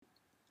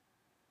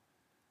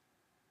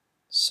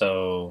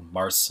So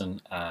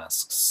Marcin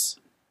asks,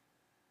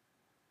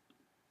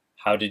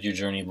 how did your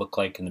journey look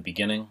like in the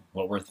beginning?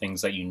 What were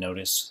things that you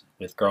noticed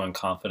with growing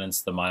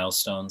confidence, the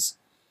milestones?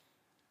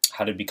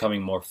 How did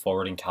becoming more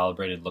forward and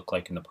calibrated look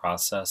like in the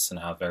process, and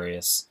how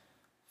various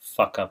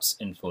fuck ups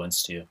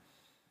influenced you?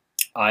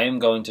 I am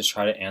going to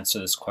try to answer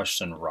this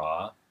question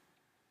raw.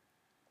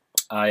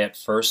 I at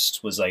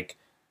first was like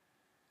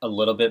a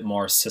little bit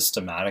more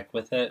systematic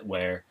with it,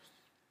 where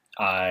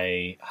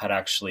I had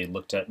actually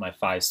looked at my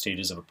 5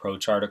 stages of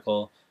approach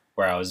article,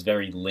 where I was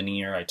very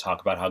linear. I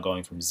talk about how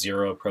going from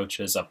 0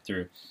 approaches up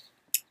through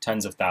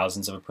tens of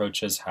thousands of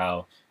approaches,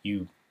 how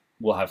you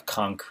will have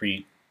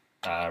concrete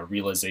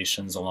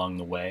realizations along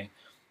the way.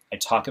 I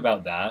talk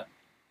about that,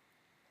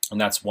 and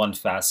that's one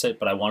facet,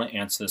 but I want to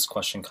answer this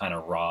question kind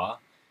of raw,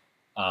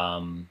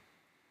 um,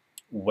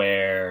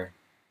 where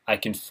I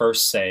can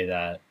first say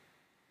that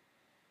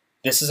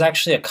this is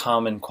actually a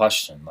common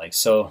question.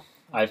 So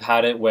I've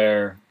had it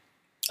where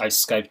I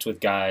Skyped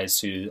with guys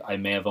who I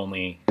may have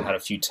only had a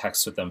few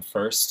texts with them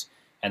first,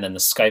 and then the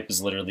Skype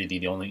is literally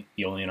the only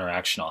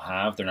interaction I'll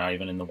have. They're not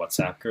even in the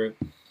WhatsApp group.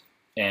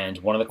 And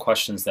one of the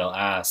questions they'll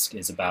ask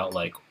is about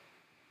like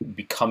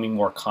becoming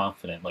more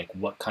confident, like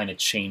what kind of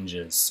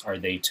changes are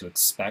they to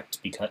expect?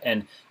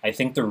 And I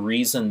think the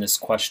reason this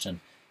question,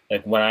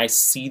 like when I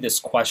see this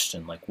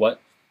question, like what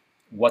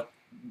what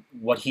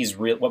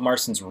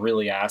Marcin's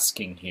really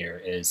asking here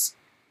is,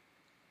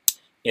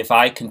 if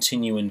I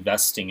continue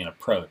investing in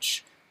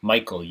approach,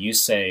 Michael, you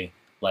say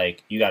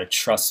like you got to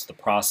trust the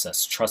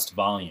process, trust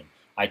volume.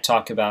 I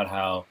talk about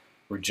how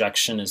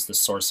rejection is the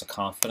source of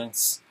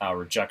confidence, how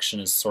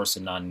rejection is the source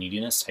of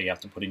non-neediness, how you have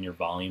to put in your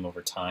volume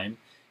over time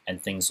and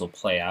things will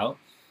play out.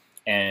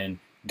 And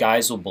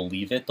guys will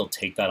believe it, they'll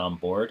take that on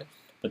board,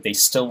 but they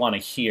still want to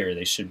hear,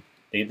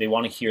 they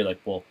want to hear like,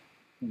 well,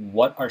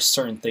 what are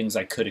certain things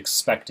I could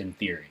expect in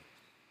theory?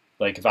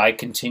 Like if I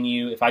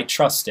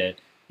trust it,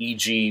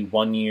 e.g.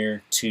 1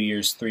 year, 2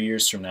 years, 3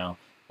 years from now,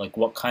 like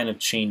what kind of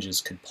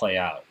changes could play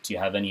out? Do you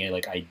have any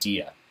like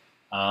idea?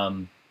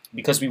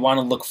 Because we want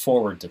to look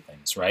forward to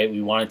things, right?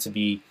 We want it to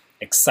be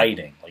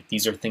exciting. Like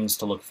these are things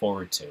to look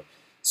forward to.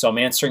 So I'm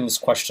answering this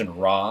question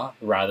raw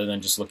rather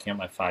than just looking at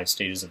my 5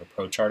 stages of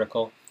approach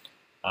article.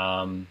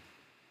 And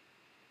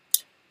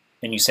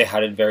you say, how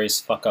did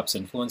various fuck ups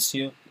influence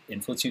you?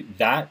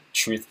 That,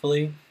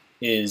 truthfully,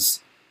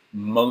 is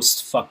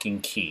most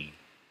fucking key.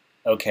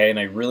 Okay, and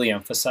I really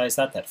emphasize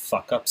that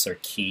fuck ups are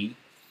key,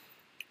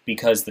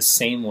 because the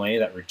same way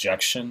that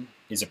rejection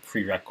is a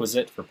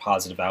prerequisite for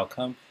positive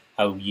outcome,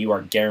 how you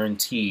are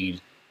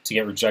guaranteed to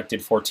get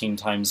rejected 14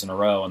 times in a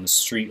row on the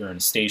street or in a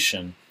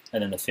station,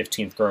 and then the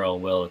 15th girl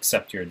will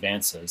accept your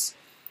advances.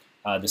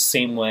 The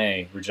same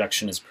way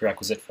rejection is a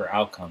prerequisite for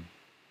outcome.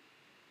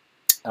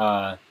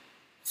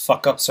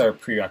 Fuck ups are a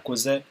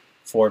prerequisite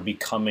for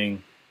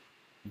becoming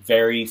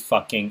very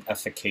fucking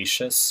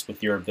efficacious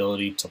with your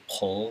ability to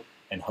pull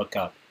and hook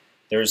up.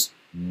 There's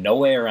no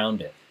way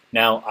around it.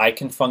 Now, I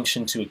can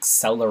function to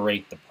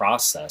accelerate the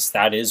process.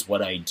 That is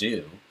what I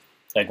do.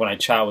 Like when I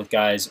chat with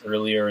guys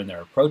earlier in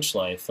their approach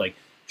life, like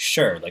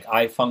sure, like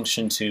I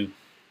function to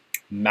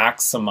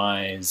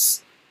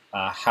maximize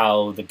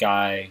how the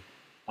guy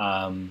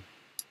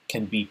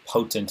can be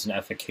potent and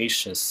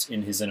efficacious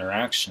in his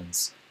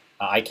interactions.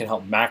 I can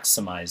help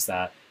maximize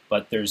that,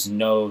 but there's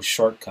no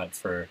shortcut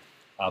for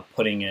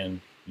putting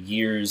in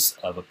years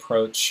of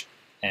approach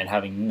and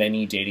having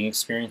many dating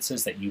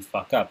experiences that you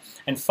fuck up.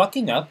 And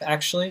fucking up,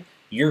 actually,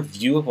 your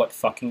view of what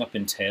fucking up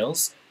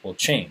entails will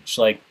change.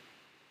 Like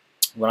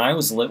when I'm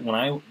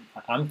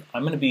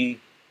going to be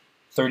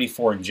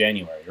 34 in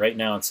January. Right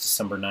now it's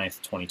December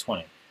 9th,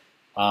 2020.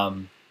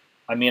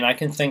 I mean, I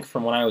can think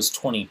from when I was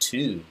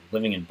 22,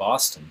 living in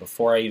Boston,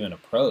 before I even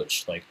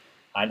approached, like,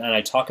 and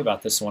I talk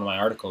about this in one of my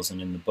articles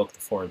and in the book, The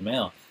Forward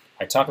Mail.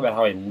 I talk about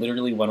how I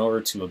literally went over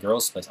to a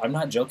girl's place. I'm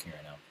not joking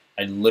right now.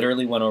 I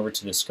literally went over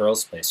to this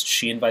girl's place.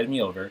 She invited me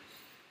over.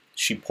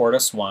 She poured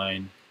us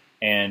wine.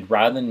 And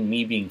rather than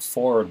me being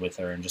forward with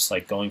her and just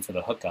like going for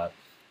the hookup,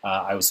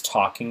 I was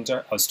talking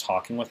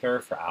with her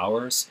for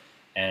hours.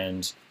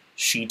 And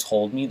she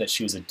told me that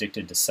she was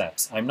addicted to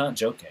sex. I'm not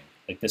joking.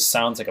 Like this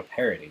sounds like a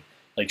parody.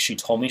 Like she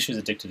told me she was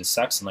addicted to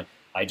sex. And like,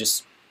 I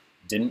just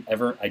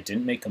I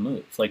didn't make a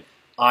move. Like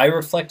I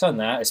reflect on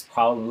that as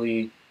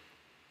probably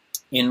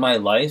in my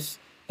life,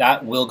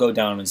 that will go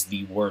down as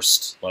the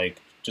worst, like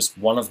just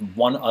one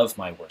of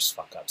my worst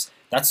fuck ups.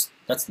 That's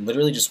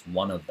literally just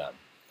one of them.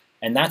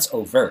 And that's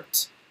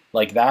overt.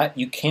 Like that,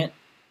 you can't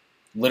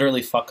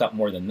literally fuck up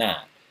more than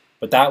that.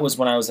 But that was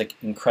when I was like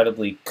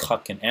incredibly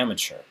cuck and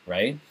amateur,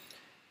 right?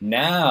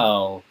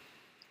 Now,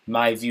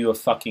 my view of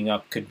fucking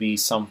up could be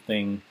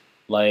something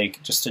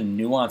like just a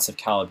nuance of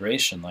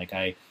calibration. Like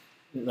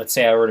let's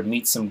say I were to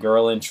meet some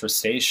girl in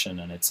station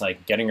and it's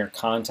like getting her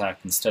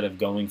contact instead of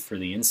going for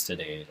the Insta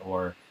date,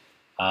 or,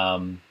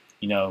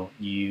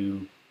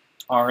 you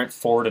aren't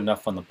forward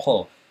enough on the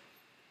pull.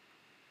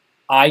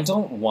 I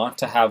don't want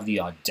to have the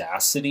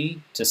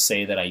audacity to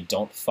say that I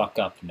don't fuck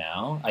up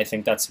now. I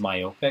think that's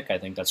myopic. I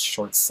think that's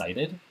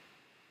short-sighted.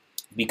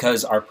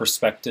 because our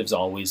perspectives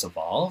always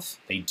evolve.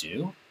 They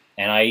do.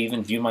 And I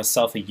even view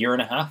myself a year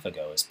and a half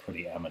ago as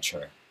pretty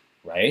amateur,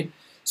 right?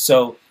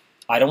 So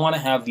I don't want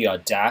to have the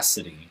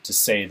audacity to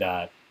say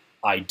that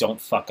I don't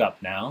fuck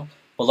up now,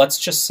 but let's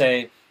just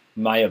say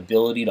my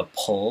ability to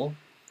pull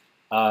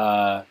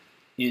uh,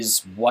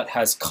 is what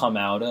has come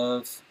out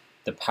of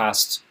the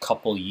past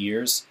couple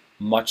years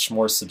much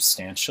more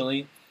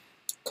substantially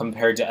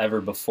compared to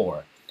ever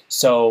before.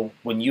 So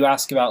when you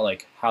ask about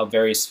like how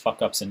various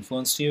fuck ups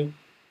influenced you,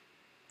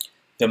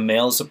 the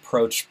male's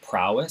approach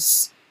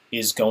prowess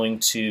is going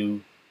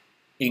to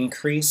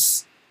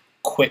increase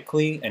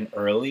quickly and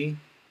early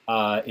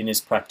in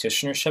his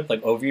practitionership.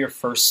 Like over your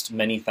first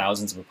many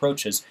thousands of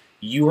approaches,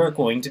 you are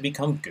going to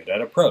become good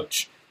at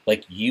approach.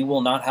 Like you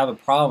will not have a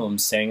problem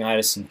saying hi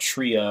to some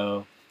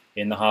trio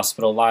in the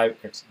hospital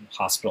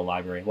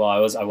library. Well, I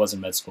was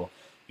in med school.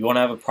 You won't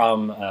have a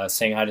problem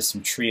saying hi to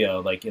some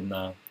trio like in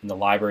the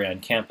library on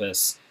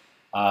campus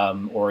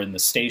or in the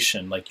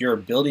station. Like your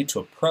ability to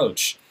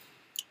approach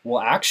will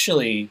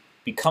actually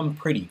become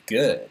pretty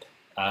good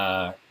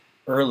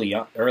early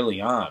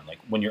on, like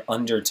when you're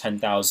under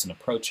 10,000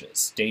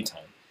 approaches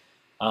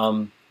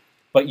daytime.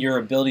 But your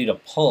ability to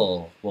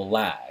pull will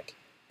lag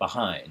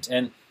behind,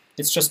 and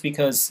it's just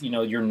because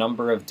your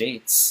number of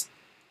dates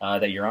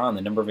that you're on,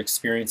 the number of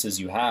experiences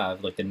you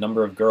have, like the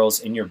number of girls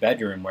in your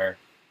bedroom where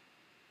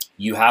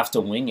you have to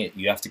wing it,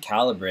 you have to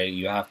calibrate,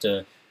 you have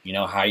to,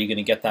 how are you going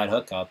to get that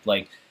hookup?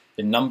 Like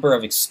the number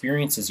of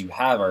experiences you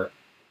have are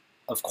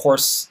of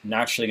course,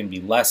 naturally going to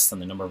be less than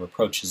the number of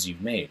approaches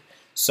you've made.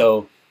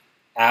 So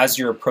as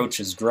your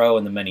approaches grow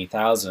in the many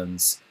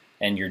thousands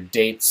and your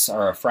dates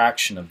are a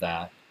fraction of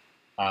that,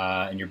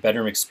 and your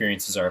bedroom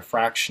experiences are a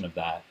fraction of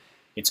that,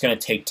 it's going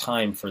to take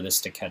time for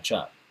this to catch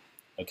up,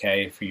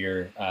 okay, for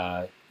your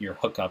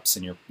hookups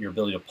and your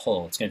ability to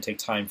pull. It's going to take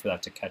time for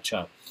that to catch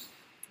up.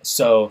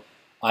 So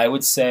I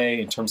would say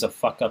in terms of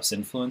fuck-ups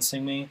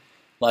influencing me,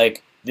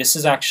 like this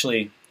is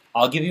actually,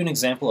 I'll give you an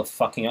example of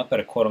fucking up at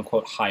a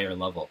quote-unquote higher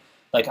level.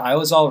 Like I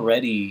was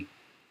already,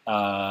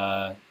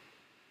 I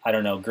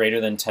don't know,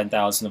 greater than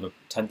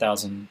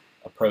 10,000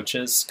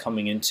 approaches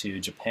coming into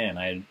Japan.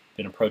 I had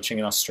been approaching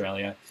in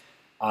Australia.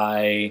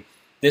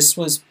 This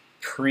was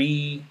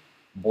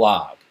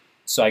pre-blog,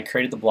 so I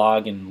created the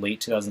blog in late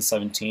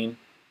 2017.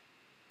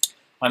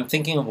 I'm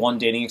thinking of one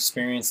dating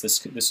experience.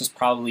 This was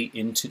probably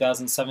in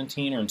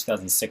 2017 or in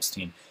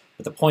 2016.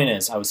 But the point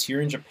is, I was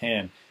here in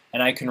Japan,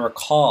 and I can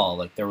recall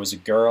like there was a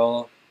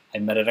girl I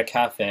met at a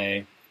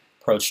cafe,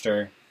 approached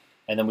her,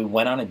 and then we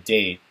went on a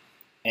date,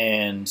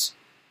 and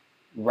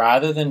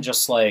rather than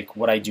just like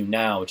what I do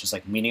now, which is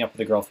like meeting up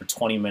with a girl for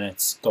 20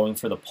 minutes, going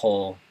for the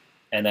pull,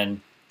 and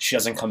then she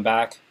doesn't come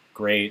back,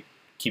 great,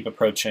 keep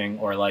approaching,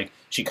 or like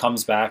she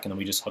comes back and then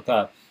we just hook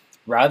up.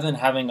 Rather than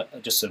having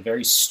just a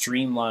very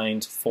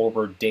streamlined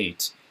forward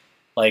date,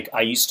 like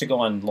I used to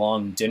go on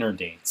long dinner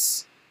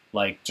dates,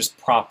 like just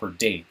proper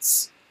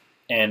dates,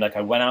 and like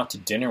I went out to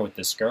dinner with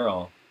this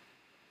girl,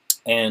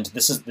 and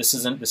this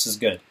is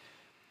good.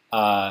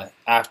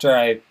 After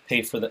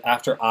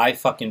I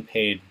fucking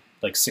paid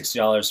like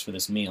 $60 for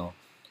this meal,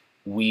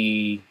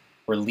 we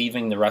were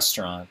leaving the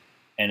restaurant,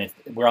 and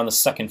we're on the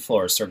second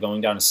floor, so we're going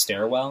down a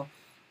stairwell,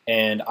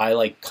 and I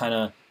like kind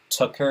of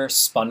took her,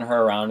 spun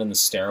her around in the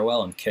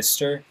stairwell, and kissed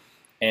her,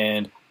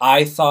 and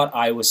I thought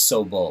I was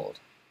so bold.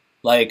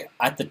 Like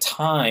at the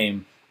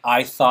time,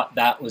 I thought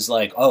that was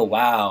like, oh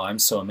wow, I'm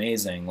so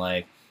amazing.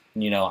 Like,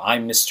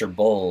 I'm Mr.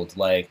 Bold.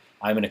 Like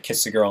I'm gonna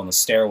kiss a girl in the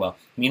stairwell.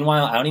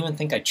 Meanwhile, I don't even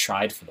think I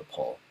tried for the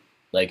pull.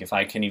 Like if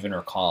I can even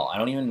recall, I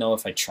don't even know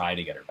if I tried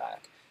to get her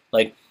back.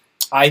 Like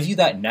I view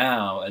that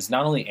now as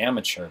not only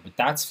amateur, but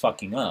that's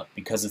fucking up,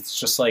 because it's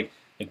just like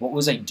what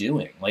was I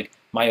doing? Like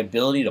my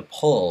ability to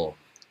pull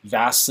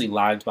vastly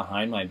lagged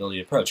behind my ability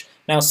to approach.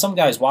 Now some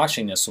guys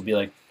watching this will be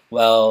like,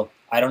 well,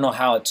 I don't know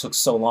how it took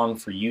so long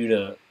for you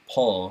to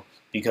pull,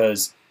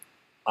 because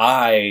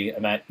I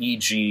am at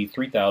e.g.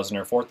 3,000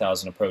 or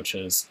 4,000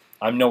 approaches.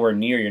 I'm nowhere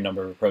near your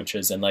number of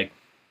approaches, and like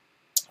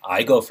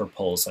I go for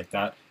pulls like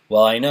that.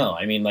 Well, I know.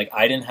 I mean, like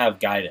I didn't have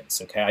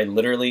guidance. Okay, I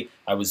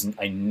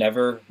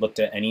never looked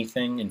at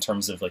anything in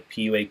terms of like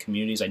PUA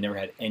communities. I never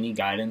had any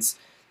guidance.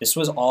 This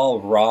was all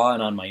raw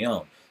and on my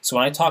own. So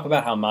when I talk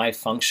about how my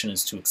function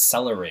is to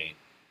accelerate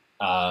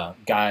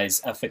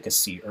guys'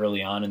 efficacy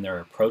early on in their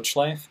approach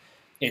life,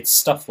 it's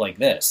stuff like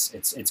this.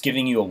 It's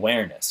giving you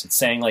awareness. It's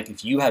saying like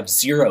if you have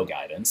zero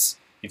guidance,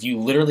 if you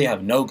literally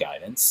have no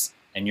guidance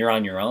and you're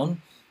on your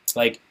own,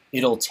 like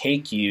it'll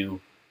take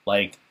you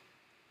like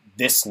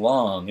this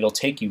long. It'll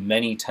take you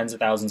many tens of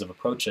thousands of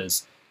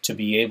approaches to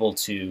be able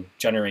to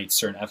generate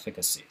certain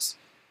efficacies.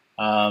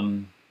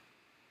 And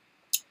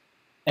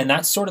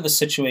that's sort of the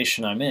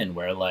situation I'm in,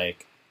 where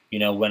like,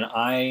 when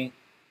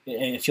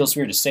it feels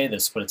weird to say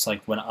this, but it's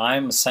like when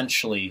I'm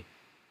essentially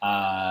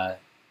at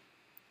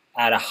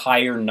a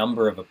higher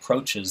number of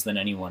approaches than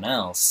anyone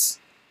else,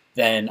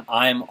 then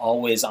I'm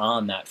always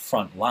on that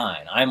front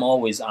line. I'm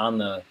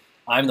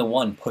the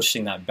one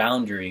pushing that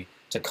boundary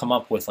to come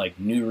up with like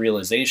new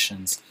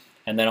realizations,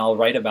 and then I'll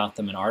write about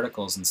them in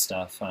articles and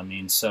stuff. I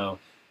mean, so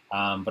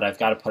but I've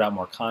got to put out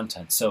more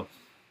content. So,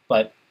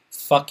 but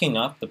fucking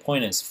up, the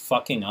point is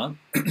fucking up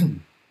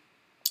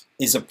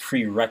is a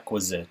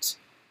prerequisite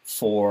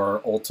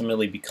for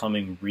ultimately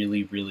becoming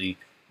really, really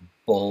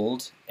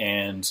bold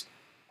and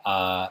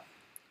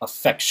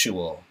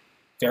effectual,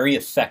 very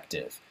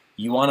effective.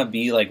 You want to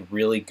be like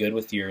really good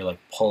with your like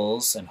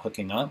pulls and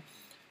hooking up.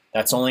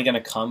 That's only going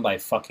to come by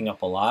fucking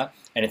up a lot.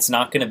 And it's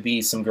not going to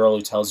be some girl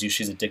who tells you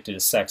she's addicted to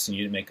sex and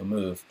you didn't make a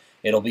move.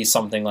 It'll be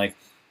something like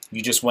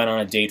you just went on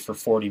a date for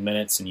 40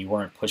 minutes and you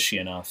weren't pushy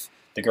enough.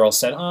 The girl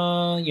said,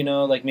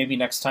 like maybe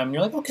next time. And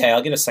you're like, okay,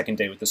 I'll get a second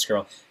date with this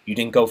girl. You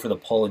didn't go for the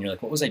pull and you're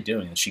like, what was I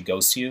doing? And she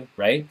ghosts you,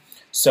 right?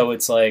 So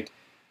it's like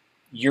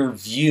your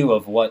view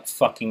of what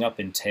fucking up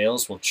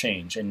entails will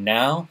change. And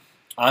now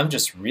I'm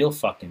just real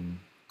fucking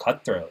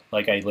cutthroat.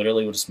 Like I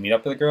literally will just meet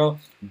up with a girl,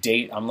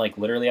 date. I'm like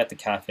literally at the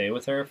cafe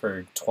with her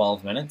for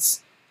 12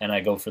 minutes and I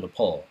go for the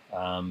pull.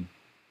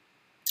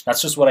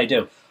 That's just what I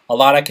do. A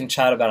lot I can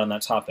chat about on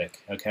that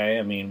topic, okay?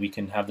 I mean, we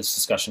can have this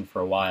discussion for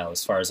a while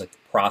as far as like the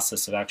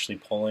process of actually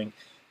pulling,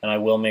 and I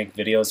will make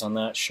videos on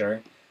that,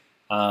 sure.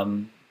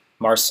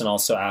 Marcin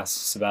also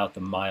asks about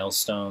the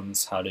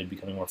milestones. How did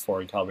becoming more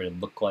forward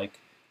calibrated look like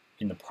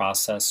in the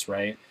process,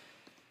 right?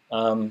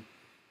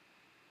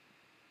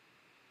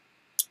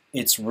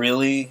 It's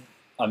really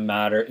a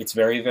matter, it's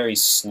very, very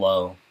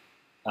slow.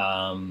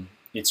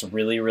 It's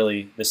really,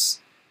 really, this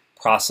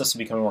process of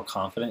becoming more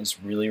confident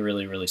is really,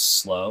 really, really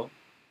slow.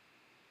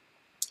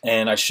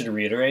 And I should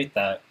reiterate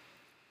that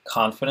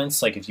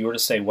confidence, like if you were to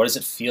say, what does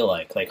it feel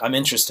like? Like, I'm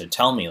interested,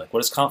 tell me, like, what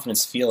does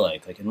confidence feel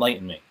like? Like,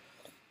 enlighten me.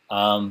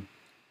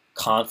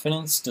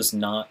 Confidence does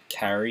not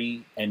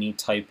carry any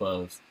type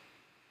of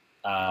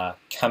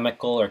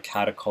chemical or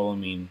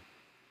catecholamine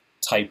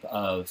type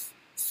of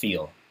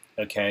feel,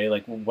 okay?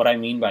 Like, what I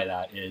mean by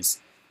that is,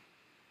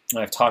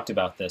 and I've talked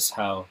about this,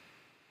 how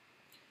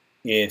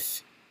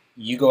if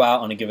you go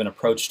out on a given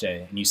approach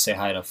day and you say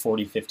hi to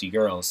 40, 50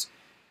 girls,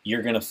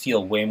 you're going to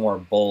feel way more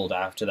bold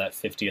after that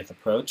 50th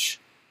approach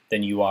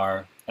than you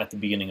are at the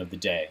beginning of the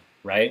day,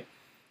 right?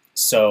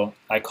 So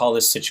I call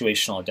this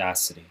situational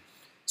audacity.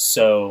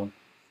 So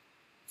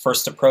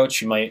first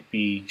approach, you might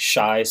be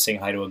shy saying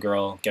hi to a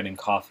girl, getting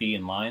coffee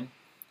in line.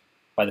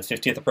 By the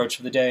 50th approach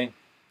of the day,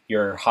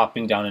 you're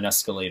hopping down an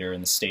escalator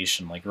in the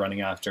station, like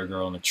running after a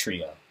girl in a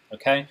trio,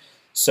 okay?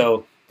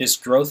 So this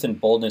growth and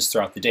boldness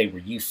throughout the day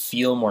where you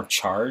feel more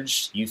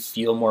charged, you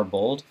feel more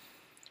bold,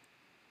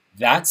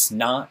 that's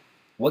not,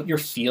 what you're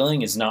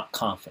feeling is not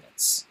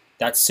confidence.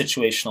 That's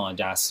situational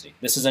audacity.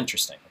 This is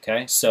interesting,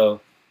 okay? So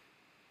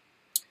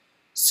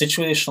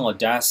situational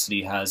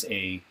audacity has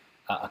a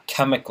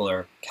chemical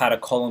or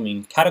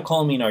catecholamine.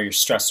 Catecholamine are your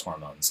stress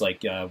hormones,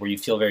 like where you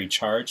feel very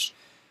charged.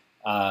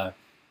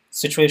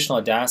 Situational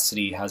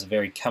audacity has a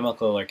very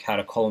chemical or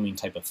catecholamine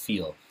type of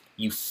feel.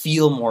 You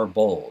feel more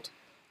bold.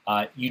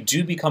 You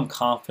do become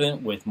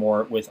confident with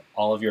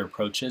all of your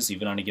approaches,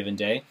 even on a given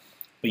day,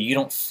 but you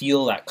don't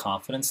feel that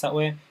confidence that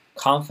way.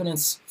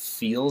 Confidence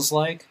feels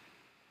like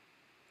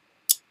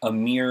a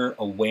mere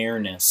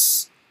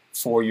awareness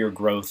for your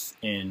growth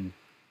in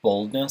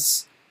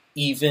boldness,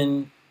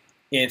 even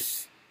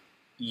if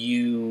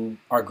you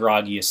are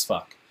groggy as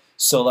fuck.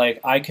 So like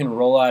I can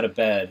roll out of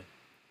bed,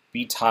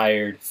 be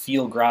tired,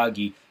 feel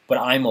groggy, but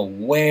I'm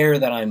aware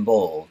that I'm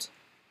bold,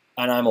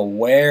 and I'm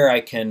aware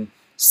I can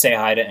say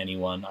hi to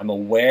anyone. I'm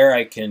aware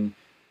I can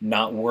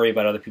not worry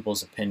about other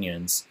people's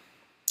opinions,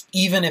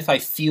 even if I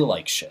feel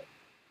like shit.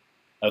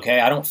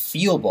 Okay, I don't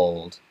feel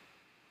bold,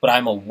 but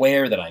I'm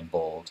aware that I'm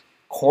bold.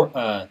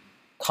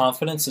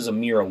 Confidence is a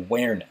mere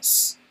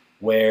awareness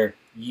where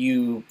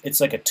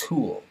it's like a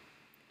tool.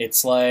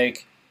 It's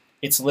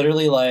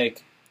literally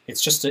like,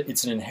 it's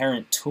an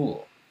inherent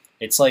tool.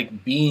 It's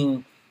like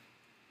being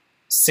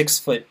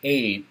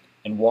 6'8"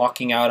 and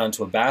walking out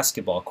onto a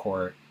basketball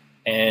court,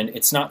 and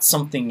it's not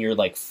something you're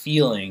like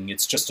feeling,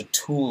 it's just a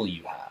tool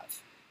you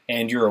have,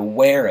 and you're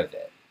aware of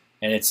it.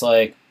 And it's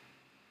like,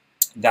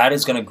 that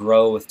is going to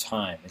grow with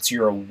time. It's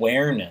your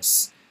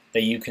awareness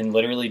that you can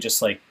literally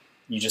just like,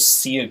 you just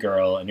see a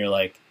girl and you're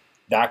like,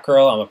 that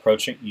girl I'm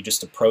approaching, you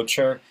just approach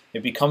her.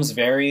 It becomes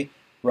very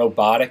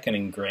robotic and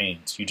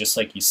ingrained. You just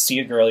like, you see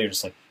a girl, you're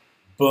just like,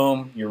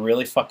 boom, you're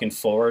really fucking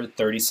forward,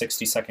 30,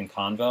 60-second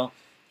convo.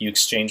 You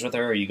exchange with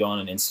her or you go on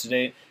an Insta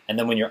date. And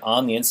then when you're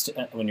on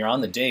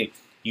the date,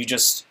 you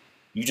just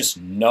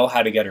know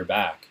how to get her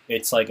back.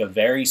 It's like a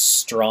very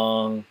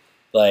strong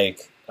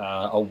like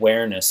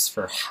awareness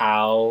for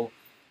how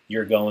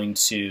you're going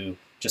to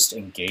just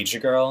engage a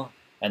girl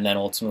and then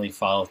ultimately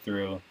follow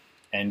through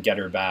and get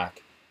her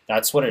back.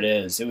 That's what it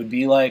is. It would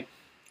be like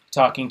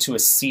talking to a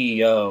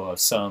CEO of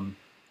some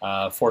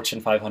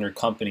Fortune 500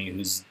 company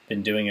who's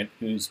been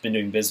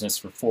doing business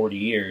for 40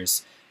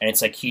 years, and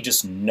it's like he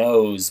just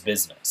knows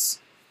business.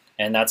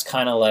 And that's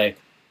kind of like,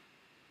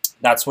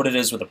 that's what it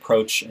is with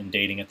approach and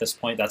dating at this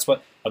point. That's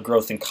what a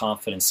growth in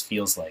confidence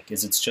feels like,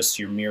 is it's just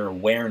your mere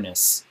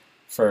awareness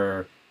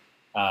for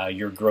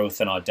your growth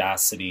and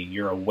audacity,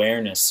 your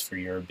awareness for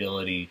your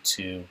ability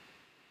to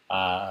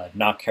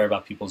not care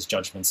about people's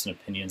judgments and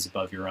opinions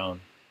above your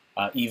own.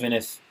 Even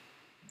if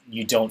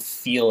you don't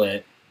feel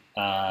it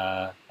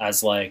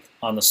as like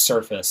on the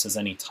surface as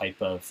any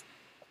type of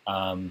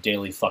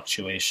daily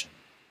fluctuation.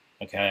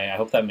 Okay, I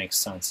hope that makes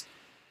sense.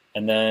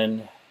 And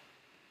then,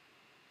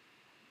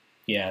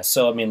 yeah,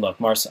 so I mean, look,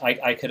 Mars,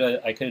 I could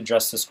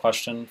address this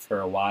question for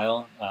a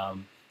while.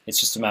 It's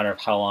just a matter of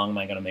how long am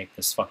I going to make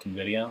this fucking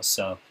video.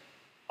 So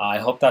I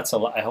hope that's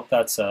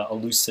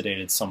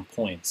elucidated some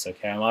points.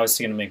 Okay, I'm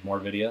obviously going to make more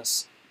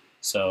videos.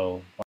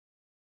 So